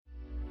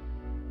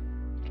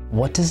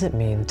What does it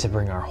mean to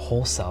bring our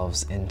whole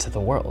selves into the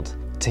world?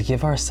 To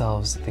give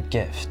ourselves the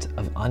gift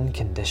of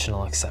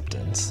unconditional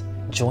acceptance.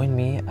 Join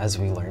me as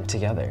we learn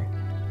together.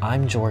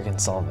 I'm Jorgen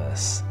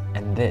Salvis,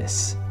 and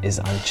this is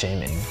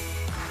Unshaming.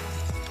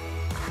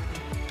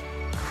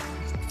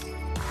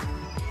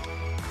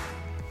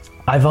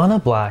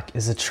 Ivana Black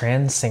is a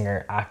trans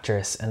singer,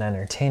 actress, and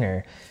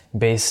entertainer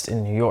based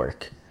in New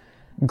York.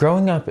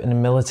 Growing up in a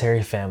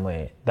military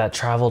family that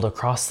traveled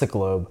across the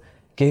globe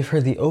gave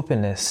her the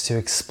openness to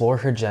explore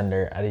her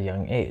gender at a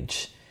young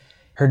age.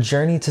 Her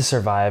journey to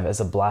survive as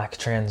a Black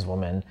trans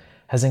woman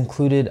has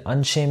included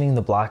unshaming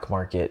the Black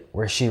market,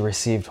 where she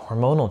received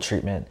hormonal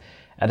treatment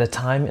at a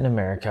time in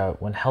America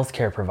when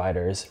healthcare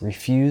providers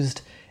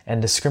refused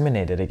and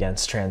discriminated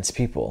against trans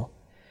people.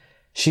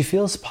 She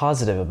feels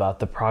positive about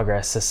the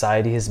progress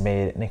society has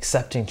made in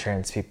accepting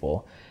trans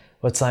people,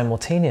 but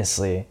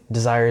simultaneously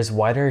desires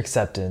wider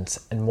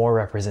acceptance and more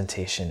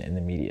representation in the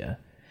media.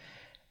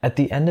 At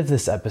the end of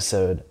this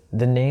episode,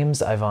 the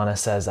names Ivana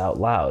says out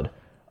loud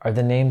are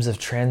the names of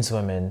trans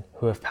women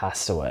who have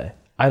passed away.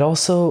 I'd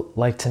also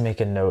like to make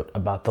a note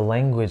about the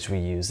language we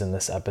use in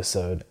this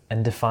episode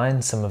and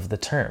define some of the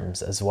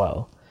terms as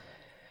well.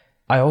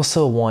 I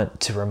also want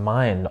to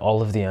remind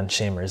all of the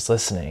unshamers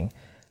listening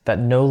that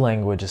no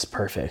language is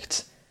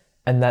perfect,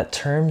 and that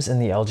terms in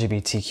the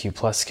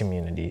LGBTQ+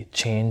 community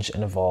change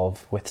and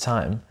evolve with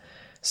time.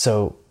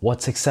 So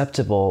what's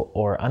acceptable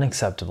or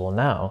unacceptable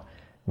now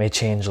may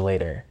change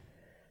later.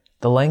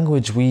 The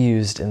language we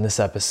used in this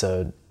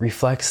episode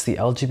reflects the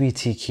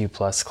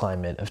LGBTQ+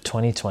 climate of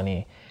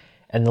 2020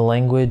 and the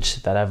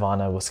language that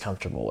Ivana was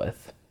comfortable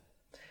with.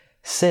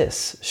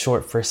 Cis,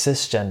 short for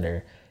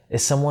cisgender,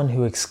 is someone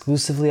who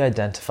exclusively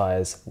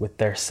identifies with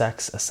their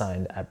sex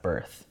assigned at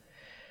birth.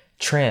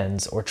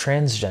 Trans or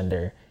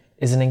transgender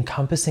is an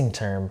encompassing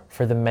term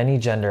for the many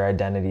gender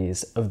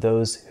identities of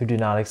those who do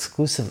not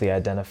exclusively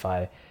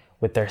identify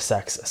with their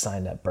sex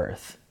assigned at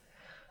birth.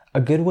 A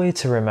good way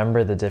to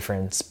remember the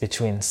difference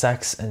between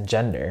sex and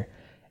gender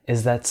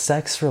is that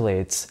sex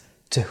relates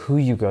to who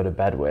you go to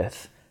bed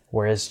with,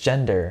 whereas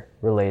gender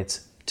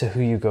relates to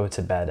who you go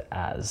to bed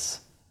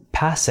as.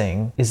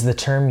 Passing is the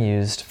term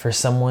used for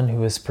someone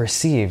who is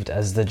perceived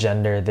as the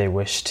gender they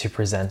wish to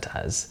present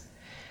as.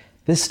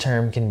 This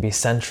term can be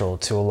central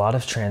to a lot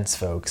of trans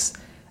folks,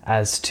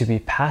 as to be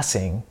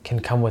passing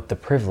can come with the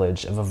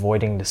privilege of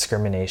avoiding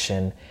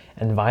discrimination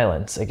and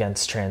violence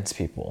against trans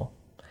people.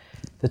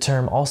 The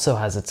term also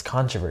has its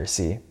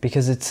controversy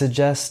because it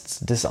suggests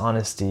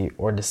dishonesty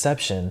or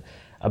deception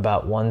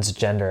about one's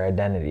gender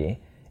identity,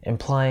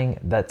 implying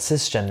that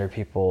cisgender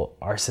people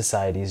are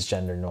society's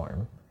gender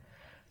norm.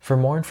 For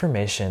more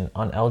information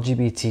on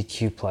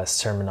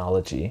LGBTQ+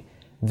 terminology,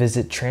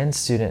 visit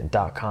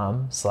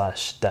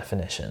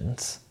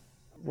transstudent.com/definitions.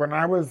 When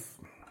I was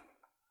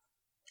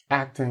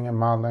acting and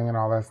modeling and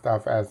all that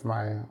stuff as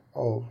my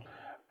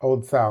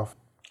old self,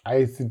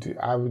 I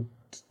would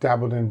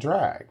dabbled in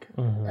drag.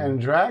 Mm-hmm.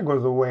 And drag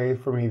was a way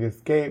for me to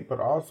escape,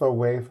 but also a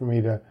way for me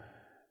to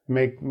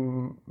make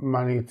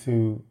money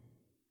to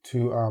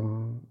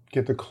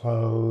get the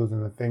clothes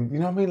and the things. You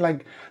know what I mean?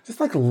 Like,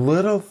 just like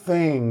little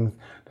things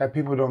that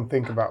people don't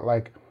think about,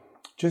 like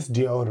just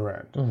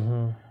deodorant.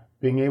 Mm-hmm.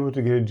 Being able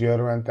to get a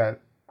deodorant that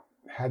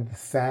had the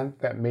scent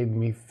that made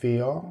me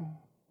feel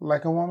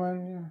like a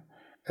woman.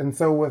 And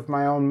so with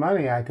my own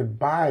money, I could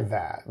buy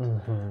that.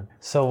 Mm-hmm.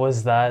 So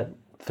was that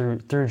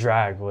through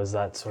drag? Was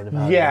that sort of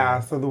how?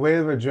 Yeah, so the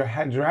way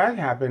that drag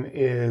happened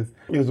is,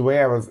 it was the way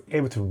I was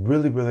able to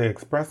really, really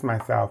express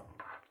myself,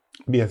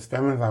 be as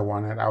feminine as I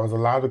wanted. I was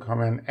allowed to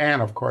come in,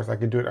 and of course I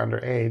could do it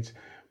underage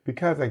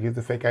because I used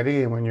a fake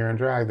ID, and when you're in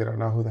drag, they don't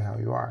know who the hell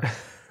you are.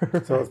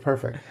 So it's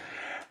perfect.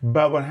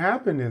 But what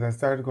happened is I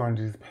started going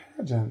to these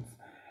pageants,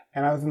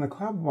 and I was in the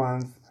club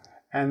once,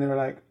 and they were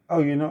like, oh,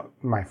 you know,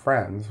 my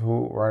friends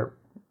who were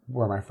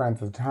my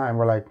friends at the time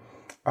were like,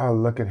 oh,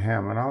 look at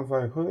him. And I was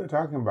like, who are they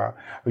talking about?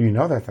 Oh, you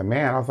know that's a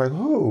man. I was like,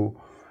 who?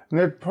 And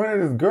they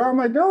pointed at this girl. I'm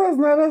like, no, that's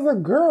not. That's a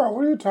girl.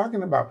 What are you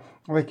talking about?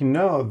 I'm like,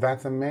 no,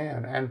 that's a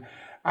man. And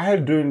I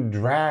had been doing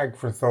drag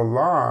for so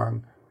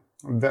long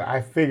that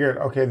I figured,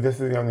 okay, this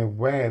is the only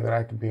way that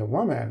I could be a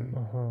woman.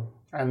 Mm-hmm.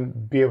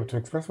 And be able to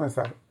express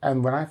myself.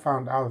 And when I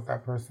found out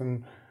that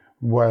person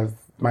was,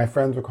 my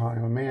friends were calling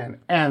him a man,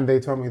 and they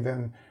told me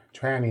then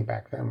tranny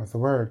back then was the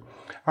word,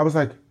 I was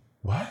like,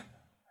 what?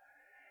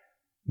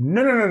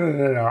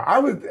 No.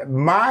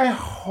 My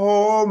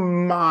whole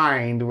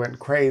mind went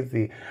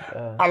crazy.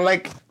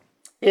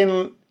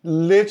 In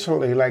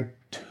literally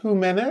 2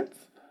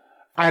 minutes,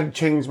 I had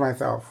changed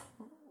myself.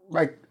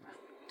 Like,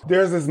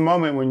 there's this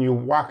moment when you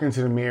walk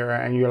into the mirror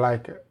and you're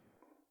like,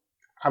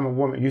 I'm a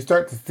woman. You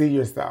start to see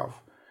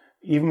yourself,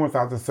 even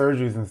without the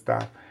surgeries and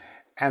stuff.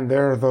 And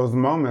there are those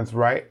moments,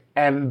 right?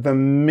 And the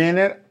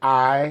minute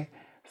I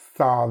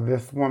saw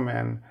this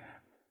woman,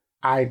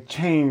 I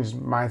changed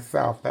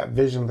myself, that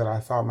vision that I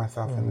saw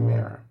myself in the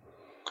mirror.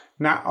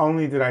 Not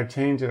only did I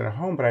change it at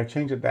home, but I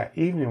changed it that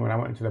evening when I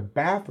went into the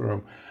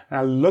bathroom. And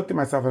I looked at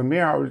myself in the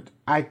mirror.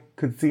 I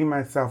could see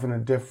myself in a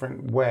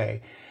different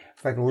way.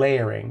 It's like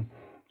layering.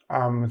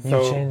 You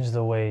changed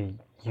the way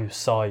you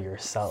saw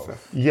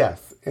yourself.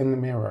 Yes, in the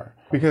mirror.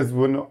 Because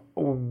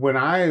when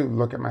I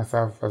look at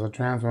myself as a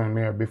trans woman in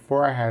the mirror,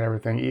 before I had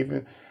everything,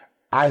 even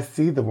I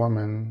see the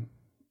woman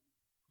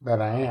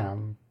that I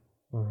am,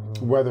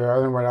 whether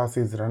anyone else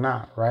sees it or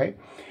not, right?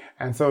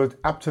 And so it's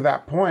up to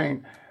that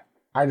point,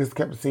 I just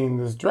kept seeing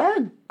this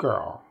drag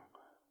girl.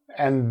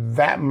 And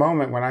that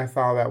moment when I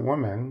saw that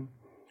woman,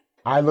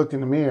 I looked in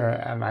the mirror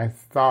and I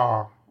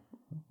saw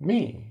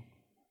me,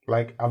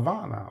 like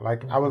Ivana.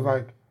 Like, I was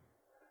like,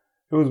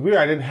 it was weird.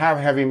 I didn't have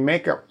heavy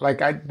makeup.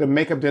 Like, the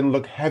makeup didn't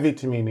look heavy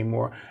to me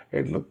anymore.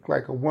 It looked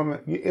like a woman.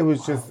 It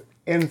was just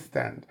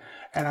instant.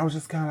 And I was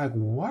just kind of like,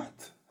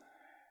 what?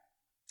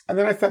 And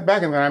then I sat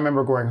back, and then I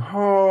remember going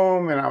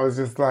home, and I was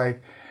just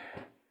like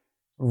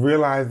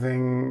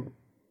realizing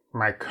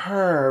my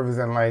curves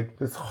and like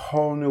this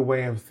whole new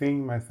way of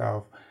seeing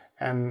myself,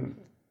 and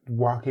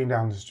walking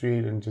down the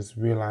street and just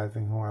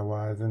realizing who I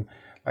was, and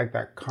like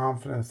that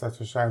confidence starts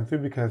to shine through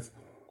because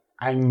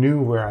I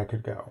knew where I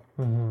could go.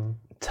 Mm-hmm.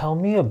 Tell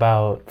me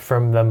about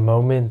from the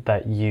moment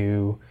that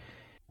you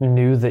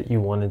knew that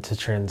you wanted to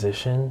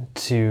transition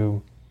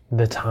to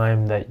the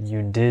time that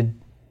you did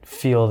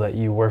feel that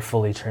you were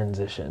fully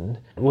transitioned.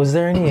 Was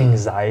there any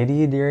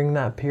anxiety during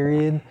that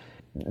period?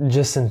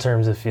 Just in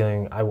terms of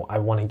feeling, I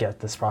want to get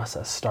this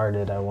process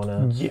started. I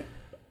want to,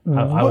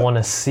 I want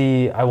to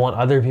see, I want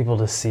other people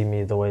to see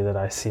me the way that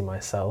I see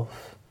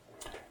myself.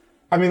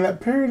 I mean,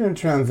 that period in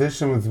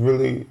transition was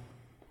really,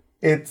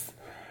 it's,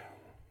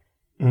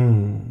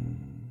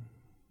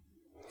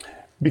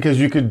 because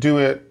you could do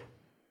it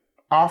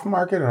off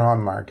market or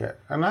on market.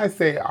 And I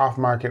say off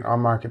market,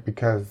 on market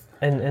because...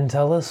 And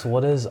tell us,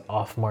 what does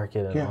off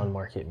market and on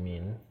market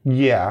mean?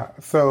 Yeah,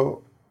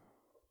 so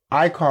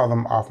I call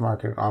them off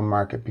market and on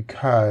market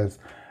because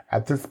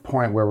at this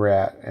point where we're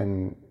at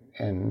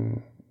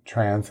in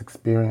trans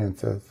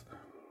experiences,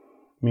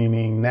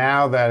 meaning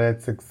now that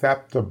it's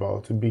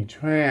acceptable to be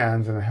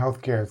trans and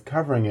healthcare is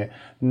covering it,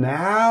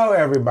 now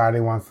everybody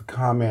wants to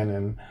come in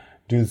and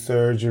do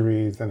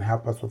surgeries and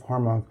help us with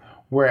hormones.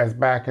 Whereas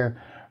back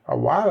a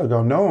while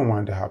ago, no one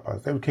wanted to help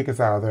us. They would kick us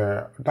out of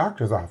their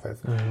doctor's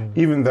office,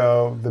 even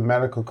though the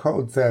medical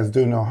code says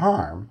do no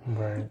harm.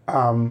 Right.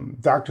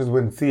 Doctors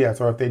wouldn't see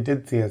us, or if they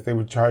did see us, they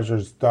would charge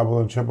us double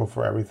and triple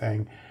for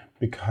everything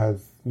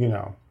because, you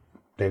know,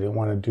 they didn't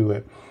want to do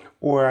it.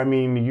 Or, I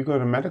mean, you go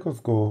to medical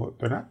school,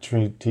 they're not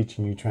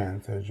teaching you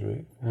trans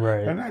surgery.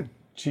 Right. They're not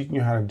teaching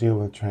you how to deal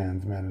with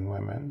trans men and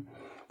women.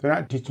 They're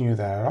not teaching you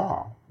that at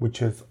all,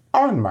 which is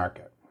on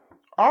market.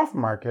 Off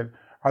market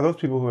are those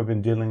people who have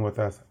been dealing with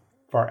us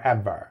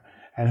forever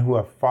and who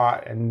have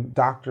fought, and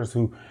doctors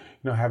who, you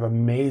know, have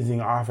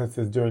amazing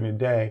offices during the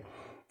day,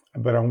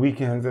 but on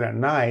weekends and at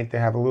night, they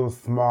have a little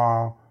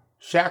small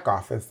shack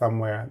office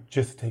somewhere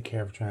just to take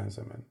care of trans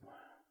women.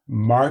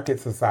 Market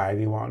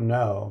society won't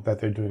know that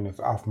they're doing this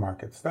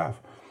off-market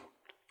stuff.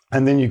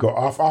 And then you go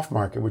off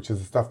market, which is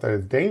the stuff that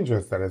is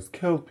dangerous, that has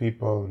killed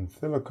people, and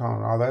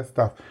silicone, all that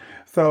stuff.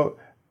 So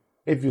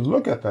if you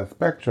look at the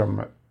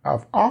spectrum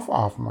of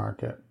off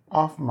market,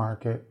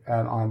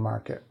 and on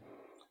market,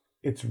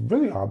 it's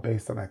really all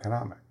based on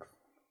economics.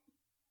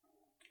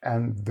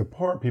 And the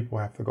poor people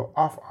have to go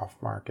off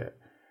market.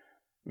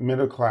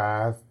 Middle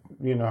class,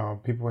 you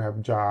know, people who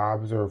have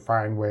jobs or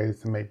find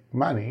ways to make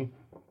money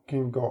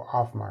can go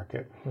off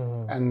market.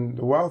 And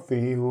the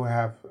wealthy who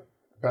have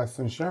best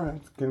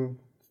insurance can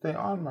stay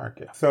on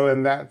market. So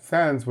in that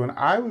sense, when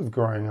I was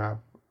growing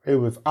up, it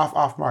was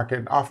off market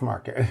and off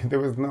market. There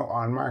was no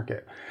on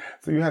market.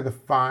 So you had to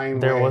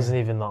find There wasn't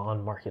even the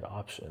on market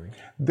option.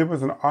 There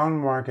was an on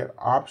market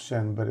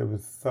option, but it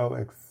was so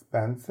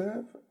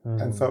expensive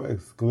and so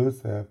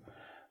exclusive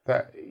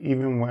that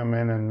even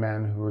women and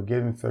men who were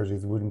getting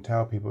surgeries wouldn't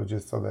tell people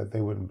just so that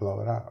they wouldn't blow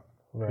it up.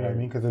 Right. You know what I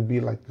mean? Because it'd be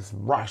like this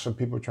rush of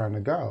people trying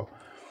to go.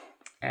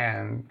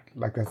 And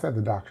like I said,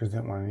 the doctors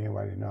didn't want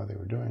anybody to know they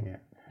were doing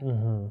it.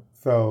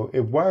 So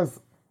it was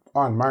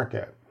on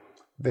market.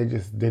 They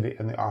just did it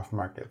in the off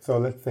market. So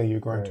let's say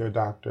you're going to a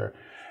doctor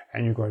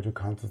and you're going to a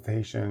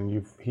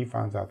consultation, he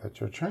finds out that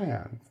you're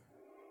trans.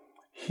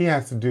 He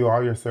has to do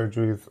all your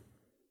surgeries,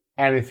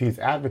 and if he's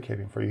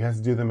advocating for you, he has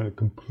to do them in a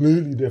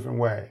completely different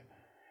way.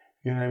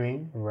 You know what I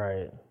mean?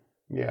 Right.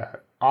 Yeah.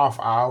 Off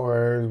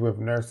hours with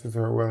nurses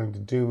who are willing to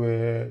do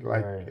it.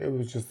 Like, it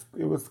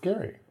was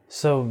scary.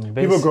 So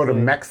basically, people go to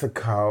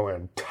Mexico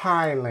and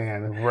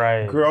Thailand.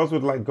 Right. Girls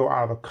would like go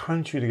out of the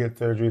country to get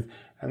surgeries.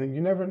 And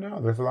you never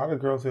know. There's a lot of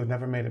girls who have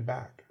never made it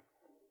back.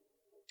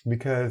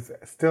 Because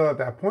still at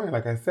that point,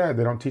 like I said,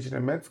 they don't teach it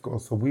in med school.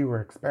 So we were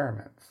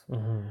experiments. We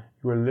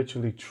were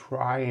literally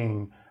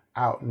trying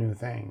out new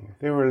things.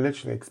 They were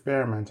literally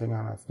experimenting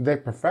on us. They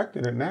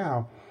perfected it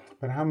now.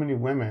 But how many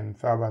women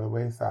fell by the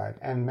wayside,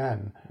 and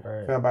men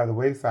fell by the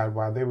wayside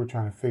while they were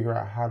trying to figure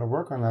out how to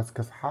work on us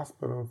because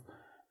hospitals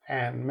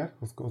and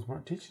medical schools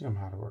weren't teaching them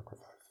how to work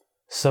with us.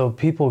 So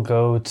people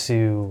go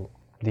to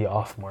the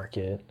off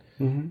market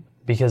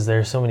because there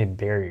are so many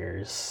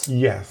barriers.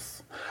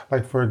 Yes.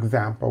 Like, for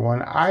example,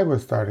 when I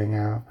was starting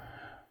out,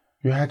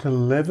 You had to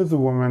live as a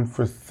woman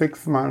for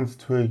 6 months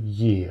to a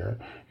year.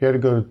 You had to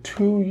go to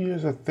 2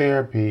 years of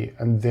therapy,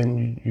 and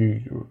then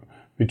you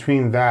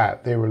between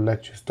that, they would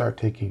let you start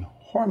taking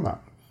hormones.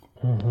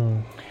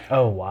 Mm-hmm.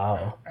 Oh,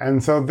 wow.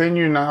 And so then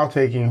you're now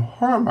taking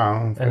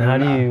hormones. And how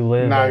do you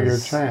live now as... you're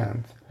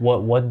trans.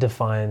 What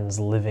defines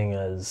living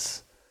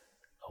as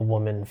a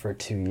woman for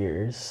 2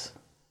 years?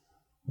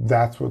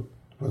 That's what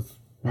was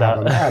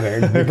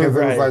problematic, because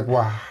right. it was like,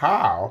 well,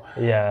 how?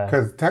 Yeah.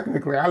 Because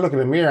technically I look in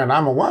the mirror and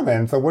I'm a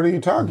woman, so what are you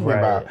talking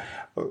about?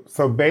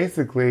 So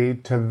basically,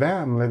 to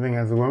them, living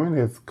as a woman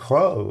is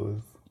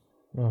clothes.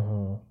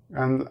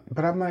 Mm-hmm.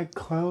 But I'm like,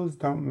 clothes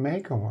don't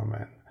make a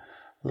woman.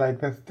 Like,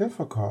 that's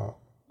difficult.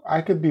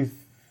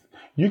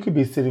 You could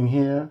be sitting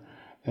here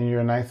in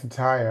your nice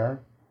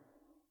attire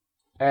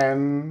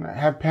and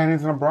have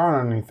panties and a bra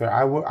underneath there.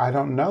 I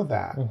don't know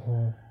that.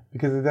 Mm-hmm.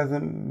 Because it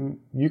doesn't,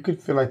 you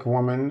could feel like a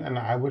woman and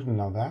I wouldn't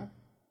know that.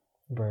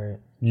 Right.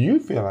 You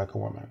feel like a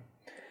woman.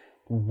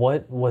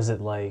 What was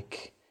it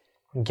like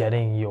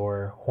getting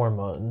your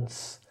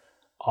hormones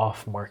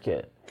off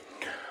market?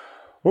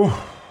 Ooh.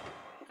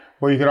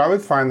 Well, you could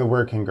always find the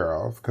working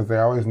girls because they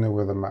always knew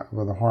where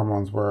the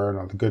hormones were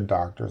and the good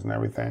doctors and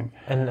everything.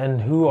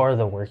 And who are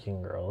the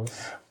working girls?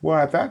 Well,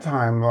 at that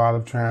time, a lot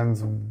of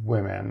trans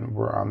women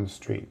were on the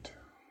street,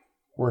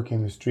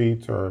 working the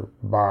streets or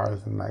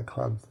bars and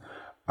nightclubs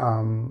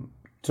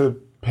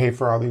to pay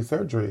for all these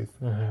surgeries,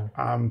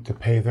 mm-hmm. To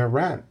pay their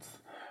rents,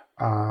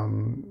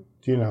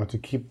 to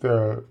keep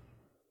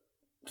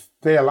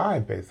stay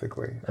alive,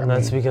 basically. And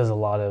that's because a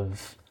lot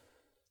of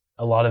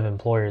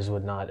employers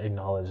would not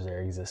acknowledge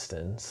their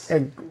existence.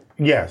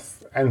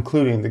 Yes,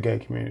 including the gay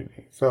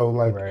community. So,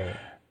 right.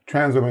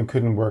 Trans women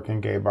couldn't work in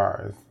gay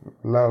bars.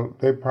 A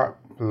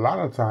lot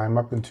of time,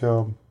 up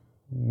until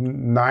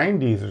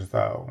 90s or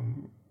so,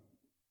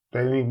 they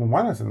didn't even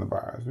want us in the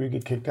bars. We'd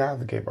get kicked out of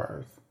the gay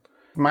bars.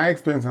 My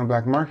experience on the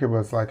black market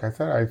was, like I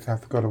said, I used to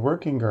have to go to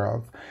working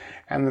girls,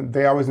 and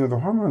they always knew the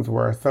hormones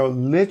were. So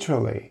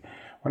literally,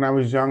 when I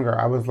was younger,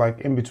 I was like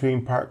in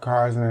between parked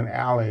cars and in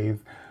alleys,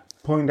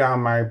 pulling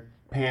down my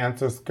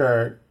pants or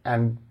skirt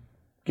and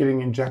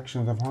getting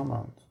injections of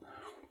hormones.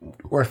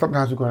 Or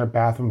sometimes we go in a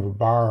bathroom of a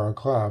bar or a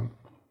club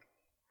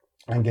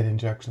and get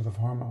injections of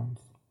hormones.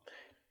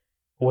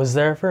 Was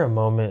there for a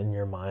moment in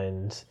your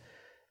mind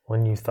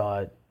when you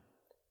thought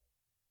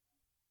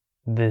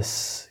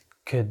this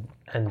could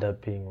end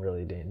up being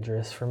really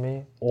dangerous for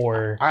me?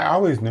 Or I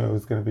always knew it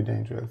was going to be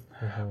dangerous.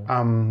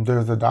 Mm-hmm.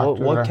 There's a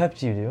doctor. What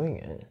kept you doing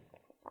it?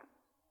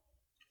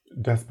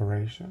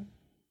 Desperation.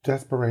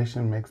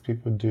 Desperation makes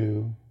people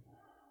do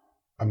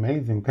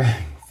amazing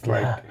things.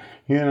 Like,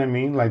 you know what I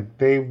mean? Like,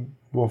 they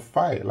will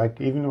fight.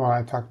 Like, even when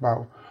I talk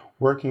about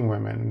working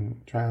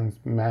women, trans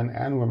men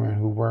and women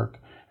who work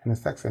in the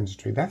sex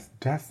industry, that's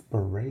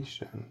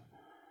desperation.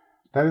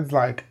 That is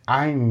like,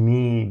 I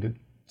need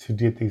to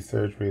get these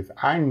surgeries.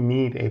 I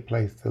need a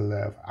place to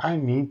live. I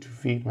need to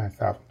feed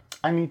myself.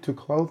 I need to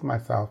clothe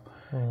myself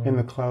in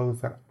the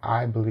clothes that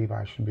I believe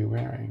I should be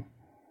wearing.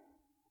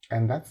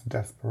 And that's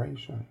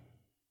desperation.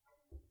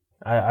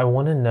 I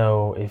want to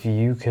know if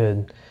you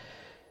could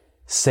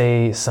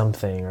say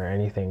something or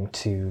anything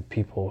to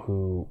people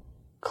who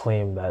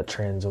claim that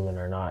trans women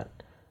are not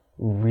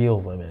real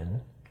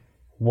women.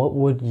 What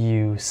would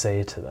you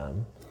say to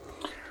them?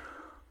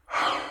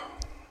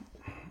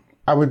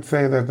 I would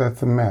say that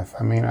that's a myth.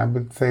 I mean, I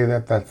would say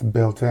that that's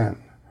built in.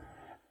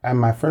 And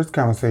my first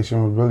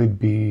conversation would really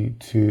be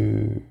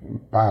to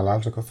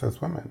biological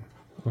cis women.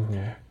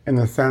 Mm-hmm. In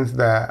the sense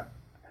that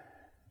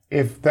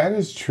if that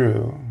is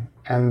true,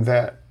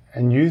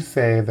 and you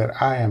say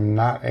that I am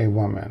not a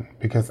woman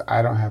because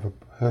I don't have a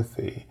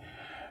pussy,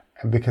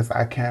 and because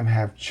I can't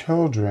have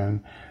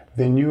children,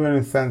 then you're in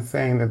a sense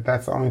saying that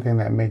that's the only thing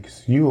that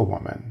makes you a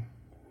woman.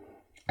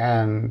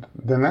 And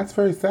then that's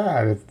very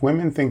sad. If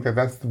women think that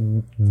that's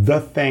the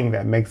thing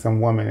that makes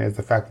them woman is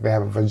the fact that they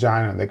have a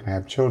vagina and they can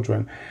have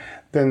children,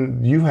 then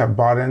you have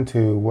bought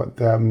into what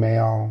the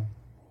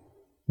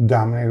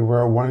male-dominated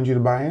world wanted you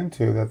to buy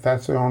into, that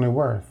that's their only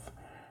worth,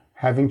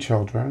 having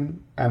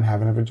children and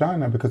having a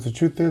vagina. Because the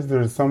truth is,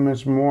 there's so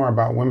much more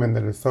about women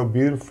that is so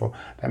beautiful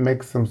that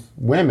makes them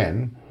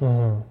women,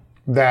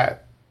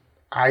 that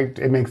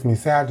it makes me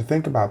sad to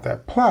think about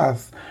that.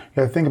 Plus,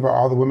 you have to think about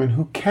all the women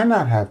who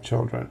cannot have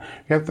children.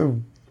 You have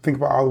to think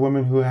about all the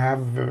women who have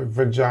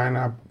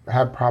vagina,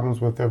 have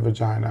problems with their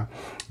vagina,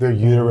 their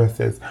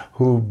uteruses,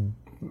 who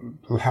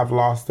have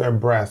lost their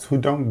breasts, who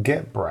don't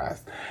get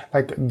breasts.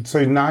 Like,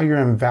 so now you're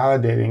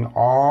invalidating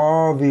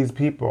all these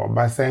people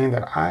by saying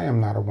that I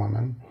am not a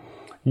woman.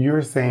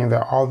 You're saying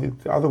that all the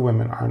other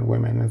women aren't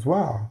women as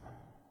well.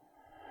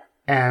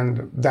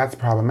 And that's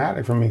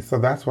problematic for me. So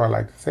that's what I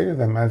like to say to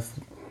them. As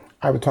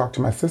I would talk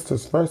to my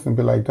sisters first and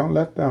be like, don't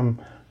let them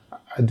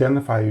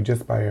identify you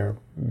just by your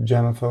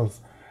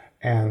genitals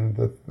and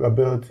the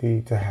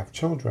ability to have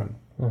children.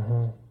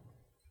 Mm-hmm.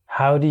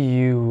 How do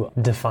you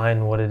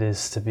define what it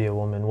is to be a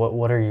woman?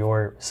 What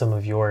are some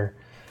of your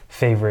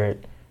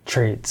favorite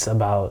traits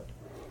about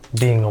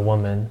being a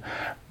woman?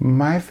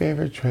 My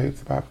favorite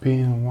traits about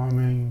being a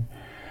woman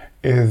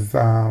is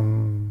I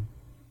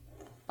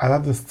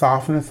love the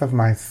softness of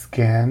my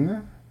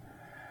skin.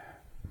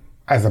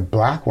 As a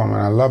black woman,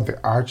 I love the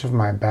arch of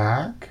my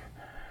back.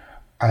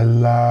 I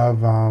love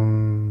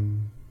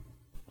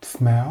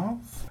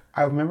smells.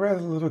 I remember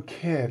as a little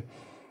kid,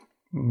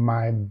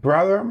 my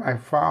brother, my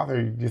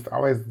father just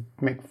always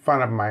make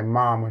fun of my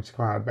mom when she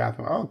came out of the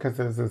bathroom. Oh, because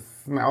there's this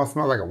smell. It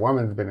smells like a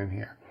woman's been in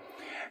here.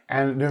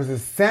 And there's a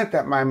scent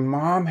that my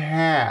mom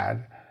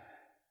had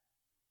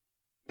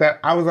that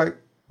I was like,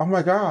 oh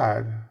my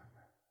God.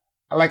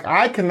 Like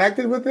I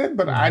connected with it,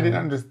 but I didn't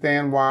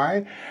understand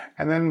why.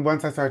 And then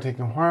once I started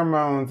taking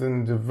hormones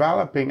and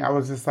developing, I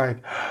was just like,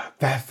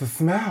 that's the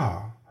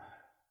smell.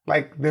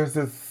 Like there's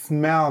this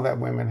smell that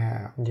women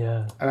have.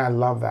 Yeah. And I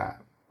love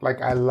that.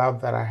 Like I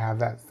love that I have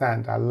that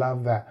scent. I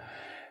love that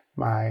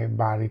my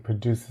body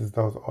produces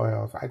those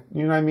oils.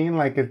 You know what I mean?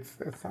 Like it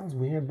sounds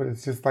weird, but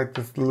it's just like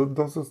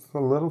those are the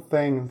little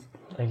things.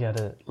 I get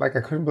it. Like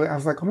I couldn't believe. I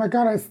was like, oh my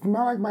God, I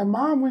smell like my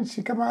mom when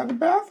she come out of the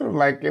bathroom.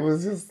 Like it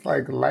was just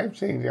like life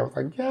changing. I was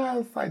like,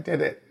 yes, I did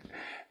it.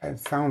 And it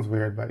sounds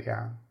weird, but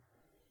yeah.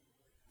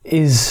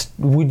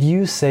 Would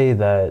you say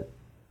that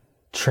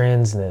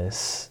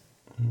transness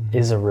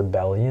is a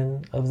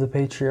rebellion of the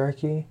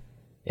patriarchy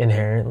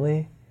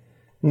inherently?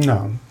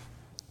 No.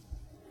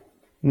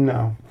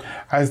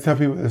 I just tell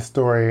people the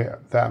story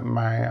that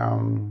I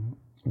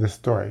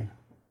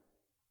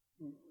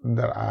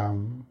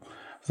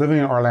was living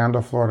in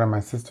Orlando, Florida. My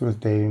sister was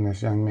dating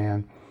this young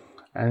man,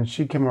 and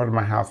she came over to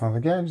my house. And I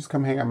was like, yeah, just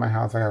come hang out at my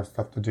house. I got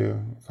stuff to do.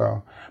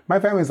 So my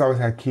family's always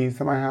had keys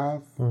to my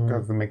house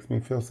because it makes me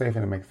feel safe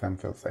and it makes them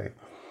feel safe.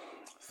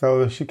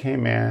 So she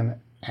came in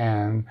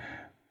and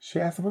she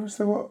asked the person, she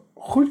said, well,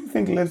 who do you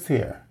think lives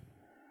here?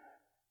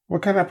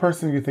 What kind of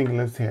person do you think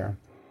lives here?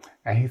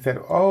 And he said,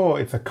 oh,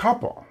 it's a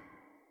couple.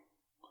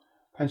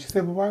 And she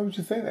said, well, why would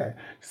you say that?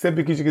 She said,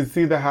 because you can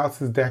see the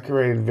house is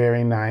decorated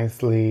very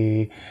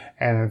nicely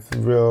and it's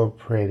real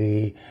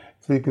pretty.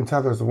 So you can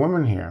tell there's a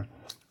woman here.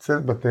 She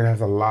said, but there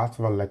has lots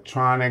of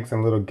electronics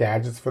and little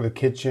gadgets for the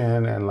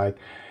kitchen. And like,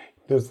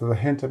 there's a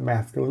hint of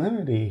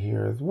masculinity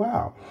here as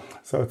well.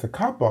 So it's a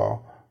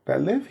couple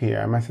that live here.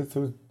 And my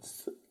sister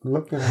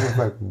looked at her and was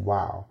like,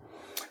 wow.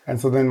 And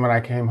so then when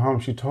I came home,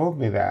 she told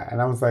me that.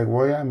 And I was like,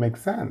 well, yeah, it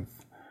makes sense.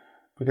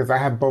 Because I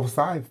have both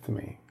sides to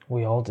me.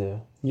 We all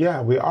do.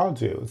 Yeah, we all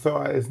do.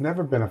 So it's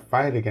never been a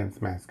fight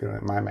against my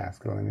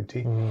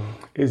masculinity.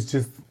 It's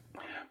just,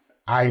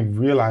 I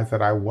realized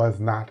that I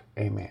was not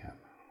a man.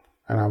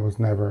 And I was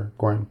never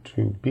going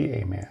to be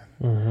a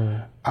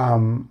man.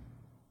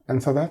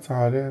 And so that's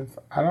all it is.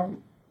 I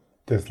don't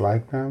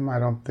dislike them. I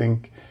don't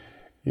think,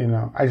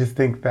 I just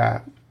think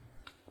that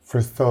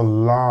for so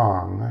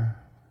long,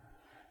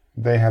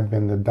 they have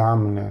been the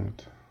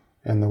dominant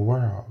in the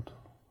world.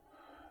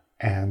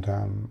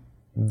 And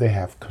they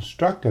have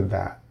constructed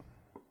that.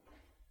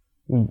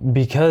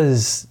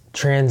 Because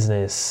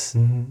transness,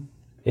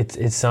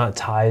 it's not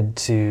tied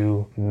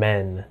to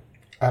men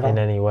in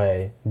any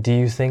way. Do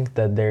you think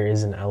that there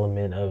is an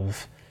element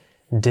of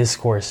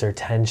discourse or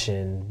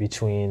tension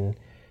between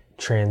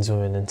trans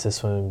women and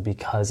cis women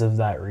because of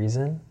that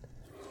reason?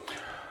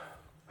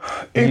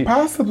 It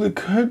possibly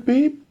could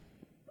be.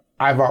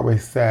 I've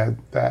always said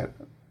that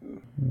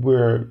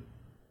we're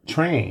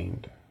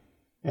trained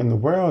in the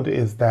world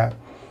is that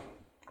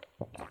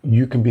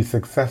you can be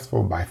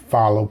successful by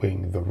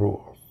following the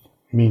rules.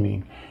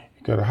 Meaning,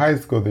 you go to high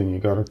school, then you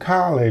go to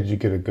college, you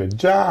get a good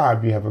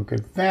job, you have a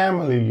good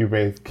family, you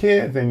raise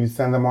kids, and you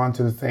send them on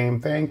to the same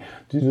thing,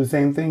 to do the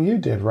same thing you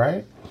did,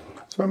 right?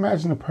 So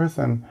imagine a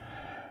person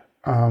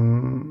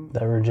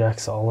that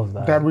rejects all of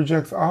that. That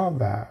rejects all of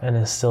that. And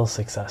is still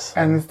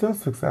successful. And is still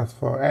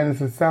successful. And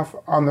is itself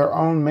on their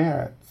own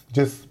merits,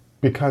 just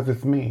because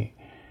it's me.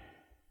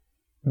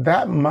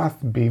 That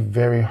must be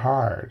very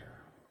hard.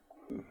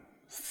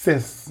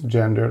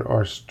 Cisgendered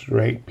or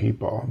straight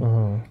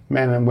people,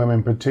 men and women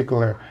in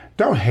particular,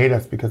 don't hate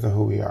us because of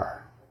who we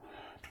are.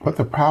 What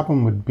the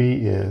problem would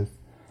be is,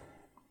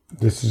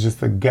 this is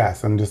just a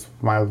guess and just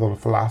my little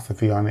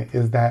philosophy on it,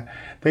 is that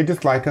they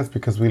dislike us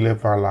because we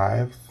live our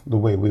lives the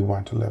way we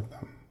want to live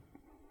them.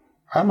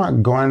 I'm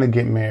not going to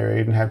get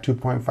married and have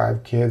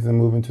 2.5 kids and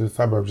move into the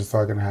suburbs just so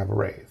I can have a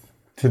raise.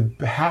 To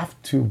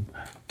have to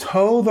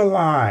toe the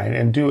line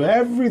and do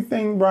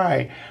everything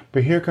right,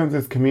 but here comes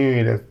this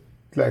community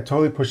that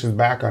totally pushes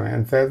back on it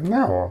and says,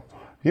 no,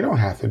 you don't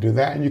have to do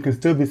that and you can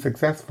still be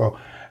successful.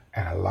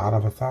 And a lot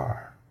of us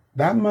are.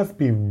 That must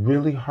be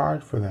really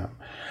hard for them.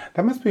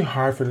 That must be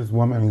hard for this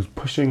woman who's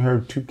pushing her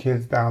 2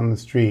 kids down the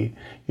street,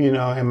 in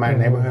my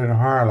neighborhood in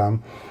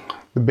Harlem.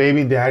 The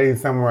baby daddy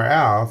is somewhere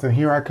else, and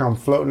here I come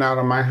floating out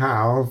of my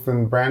house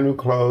in brand new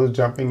clothes,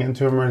 jumping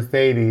into a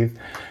Mercedes,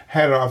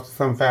 headed off to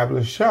some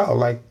fabulous show.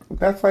 Like,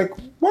 that's like,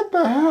 what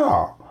the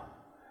hell?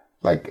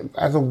 Like,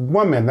 as a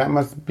woman, that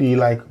must be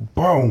like,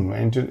 boom,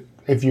 and just,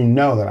 if you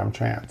know that I'm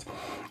trans.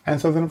 And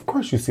so then, of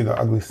course, you see the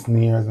ugly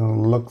sneers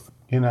and the looks,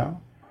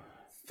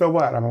 So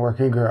what? I'm a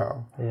working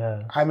girl.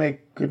 Yeah. I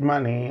make good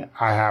money.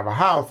 I have a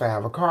house. I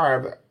have a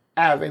car.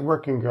 As a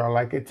working girl,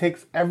 like, it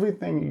takes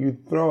everything you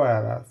throw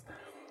at us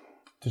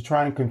to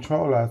try and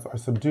control us or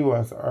subdue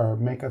us or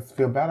make us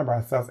feel bad about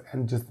ourselves,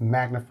 and just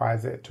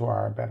magnifies it to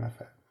our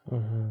benefit.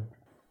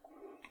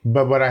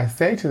 But what I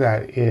say to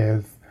that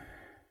is,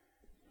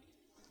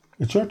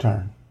 it's your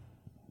turn.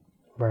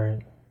 Right.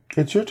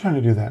 It's your turn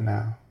to do that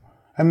now.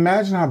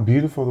 Imagine how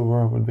beautiful the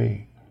world would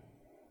be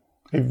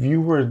if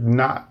you were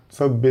not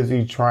so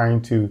busy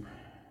trying to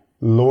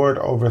lord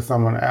over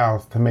someone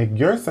else to make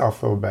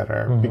yourself feel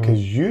better because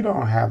you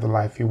don't have the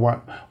life you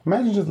want.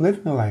 Imagine just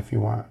living the life you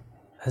want.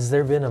 Has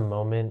there been a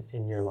moment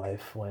in your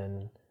life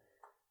when,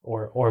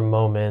 or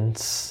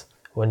moments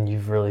when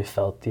you've really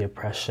felt the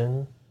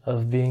oppression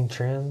of being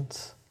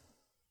trans?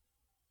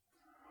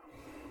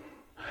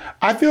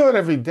 I feel it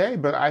every day,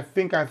 but I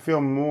think I feel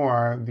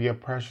more the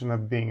oppression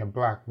of being a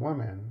Black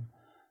woman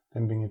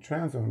than being a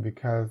trans woman,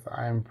 because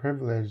I am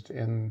privileged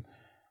in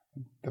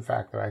the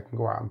fact that I can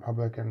go out in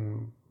public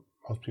and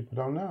most people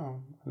don't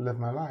know and live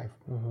my life.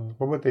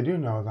 But what they do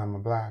know is I'm a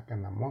Black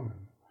and I'm a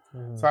woman.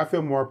 So I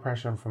feel more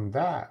oppression from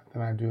that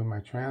than I do my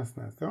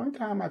transness. The only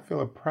time I feel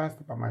oppressed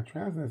about my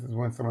transness is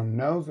when someone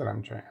knows that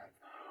I'm trans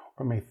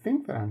or may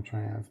think that I'm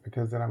trans,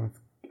 because then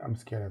I'm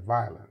scared of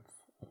violence.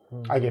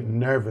 I get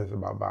nervous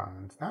about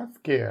violence. Not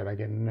scared, I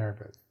get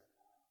nervous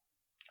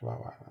about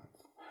violence.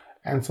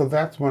 And so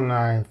that's when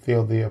I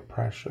feel the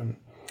oppression.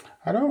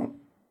 I don't,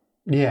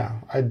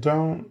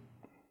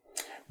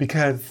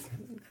 because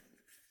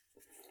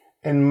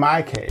in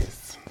my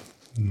case,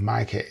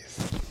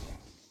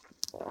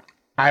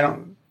 I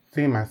don't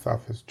see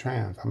myself as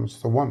trans. I'm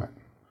just a woman.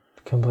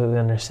 Completely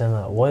understand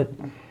that. What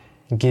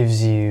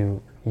gives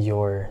you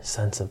your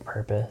sense of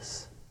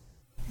purpose?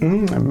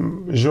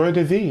 Joie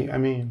de vie. I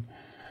mean,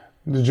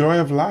 the joy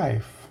of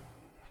life.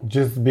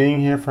 Just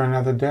being here for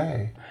another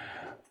day.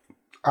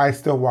 I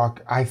still walk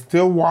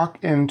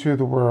into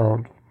the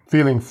world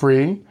feeling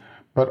free,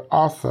 but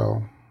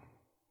also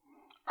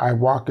I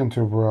walk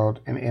into the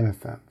world in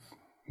innocence,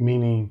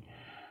 meaning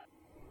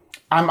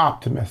I'm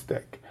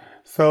optimistic.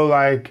 So,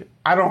 like,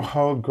 I don't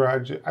hold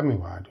grudges. I mean,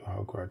 well, I do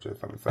hold grudges.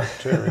 I'm a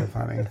Sagittarius,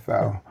 honey,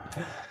 so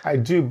I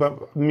do,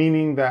 but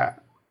meaning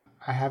that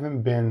I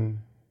haven't been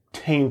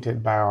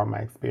tainted by all my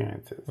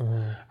experiences.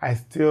 I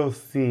still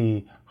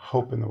see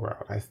hope in the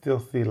world. I still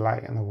see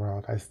light in the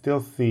world. I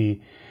still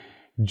see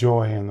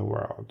joy in the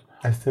world.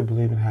 I still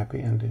believe in happy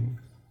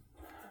endings.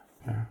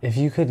 Yeah. If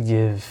you could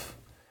give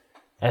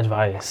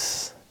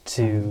advice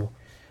to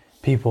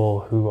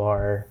people who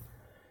are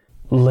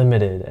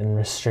limited and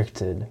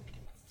restricted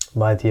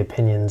by the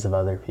opinions of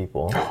other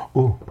people.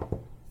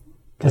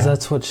 Because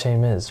that's what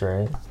shame is,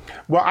 right?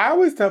 Well, I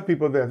always tell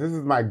people this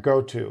is my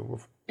go-to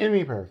with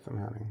any person,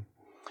 honey,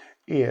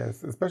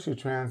 is, especially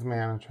trans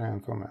man and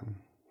trans woman,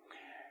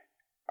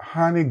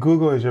 honey,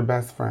 Google is your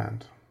best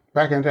friend.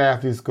 Back in the day, I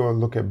used to go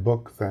look at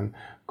books and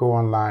go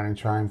online and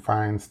try and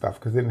find stuff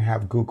because they didn't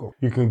have Google.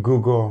 You can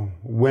Google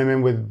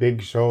women with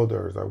big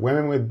shoulders or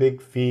women with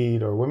big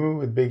feet or women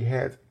with big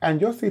heads, and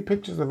you'll see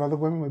pictures of other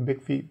women with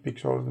big feet, big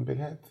shoulders, and big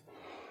heads.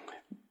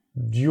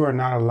 You are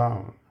not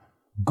alone.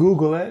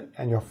 Google it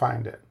and you'll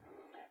find it.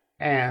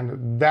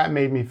 And that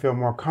made me feel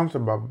more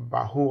comfortable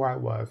about who I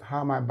was,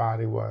 how my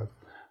body was,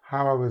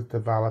 how I was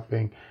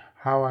developing,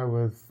 how I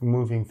was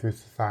moving through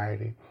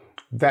society.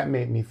 That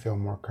made me feel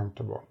more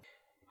comfortable.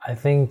 I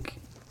think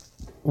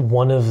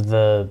one of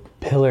the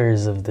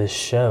pillars of this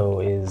show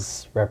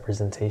is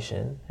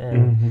representation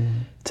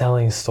and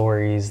telling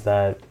stories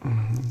that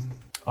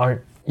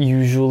aren't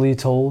usually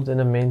told in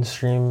a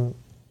mainstream,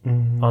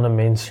 on a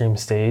mainstream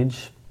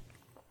stage.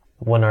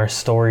 When our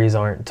stories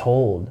aren't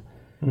told,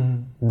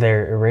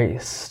 they're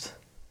erased.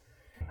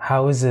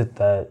 How is it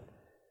that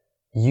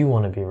you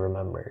want to be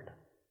remembered?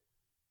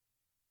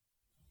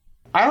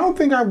 I don't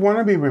think I want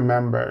to be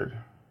remembered.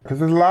 Because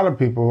there's a lot of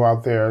people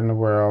out there in the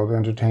world,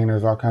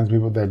 entertainers, all kinds of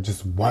people that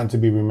just want to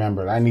be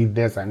remembered. I need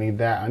this, I need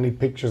that, I need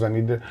pictures, I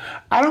need this.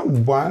 I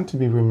don't want to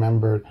be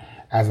remembered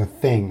as a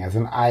thing, as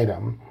an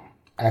item,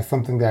 as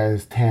something that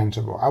is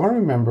tangible. I want to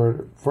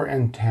remember for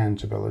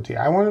intangibility.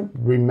 I want to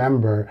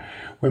remember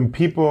when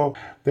people,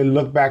 they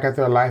look back at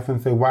their life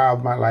and say, wow,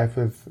 my life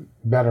is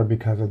better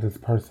because of this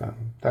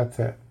person. That's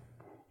it.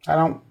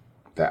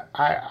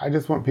 I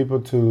just want people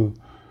to,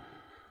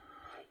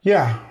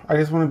 I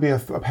just want to be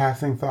a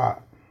passing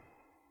thought.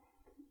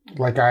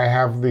 Like I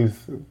have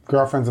these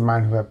girlfriends of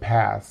mine who have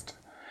passed,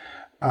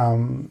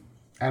 and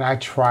I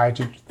try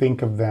to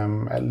think of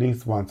them at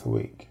least once a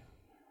week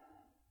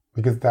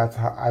because that's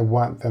how I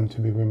want them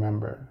to be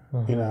remembered.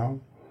 You know,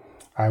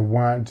 I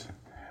want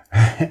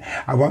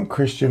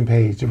Christian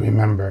Page to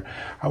remember.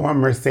 I want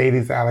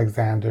Mercedes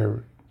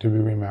Alexander to be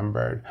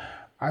remembered.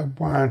 I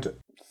want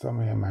so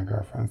many of my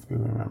girlfriends to be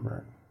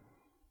remembered.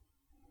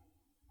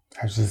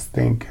 I just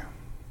think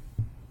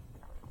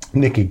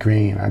Nikki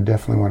Green, I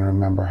definitely want to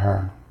remember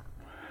her.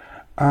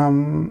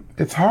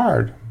 It's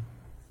hard.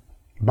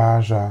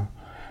 Baja.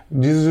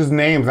 These are just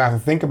names. I have to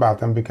think about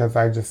them because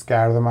I just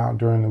scatter them out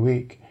during the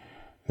week.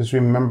 Just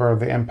remember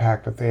the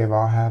impact that they've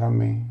all had on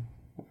me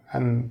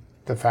and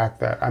the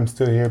fact that I'm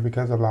still here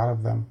because of a lot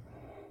of them.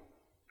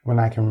 when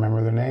I can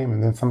remember their name.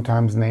 And then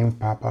sometimes names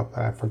pop up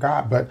that I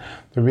forgot. But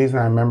the reason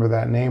I remember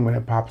that name when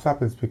it pops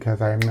up is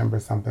because I remember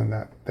something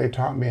that they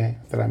taught me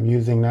that I'm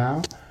using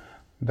now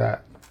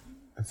that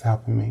it's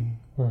helping me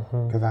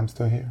because I'm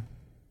still here.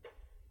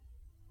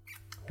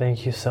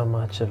 Thank you so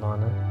much,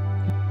 Ivana.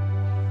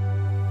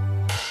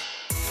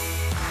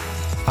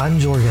 I'm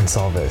Jorgen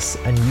Salvis,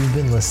 and you've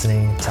been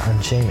listening to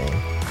Unshaming.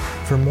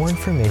 For more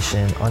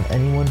information on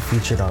anyone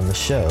featured on the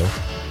show,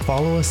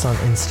 follow us on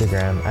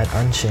Instagram at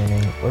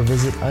Unshaming or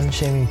visit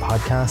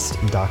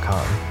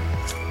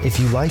unshamingpodcast.com. If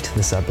you liked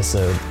this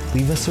episode,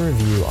 leave us a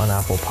review on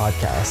Apple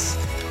Podcasts.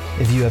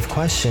 If you have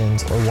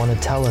questions or want to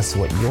tell us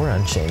what you're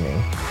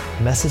unshaming,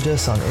 message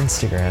us on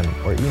Instagram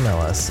or email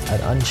us at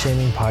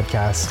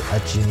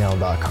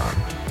unshamingpodcast@gmail.com.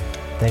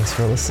 Thanks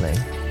for listening.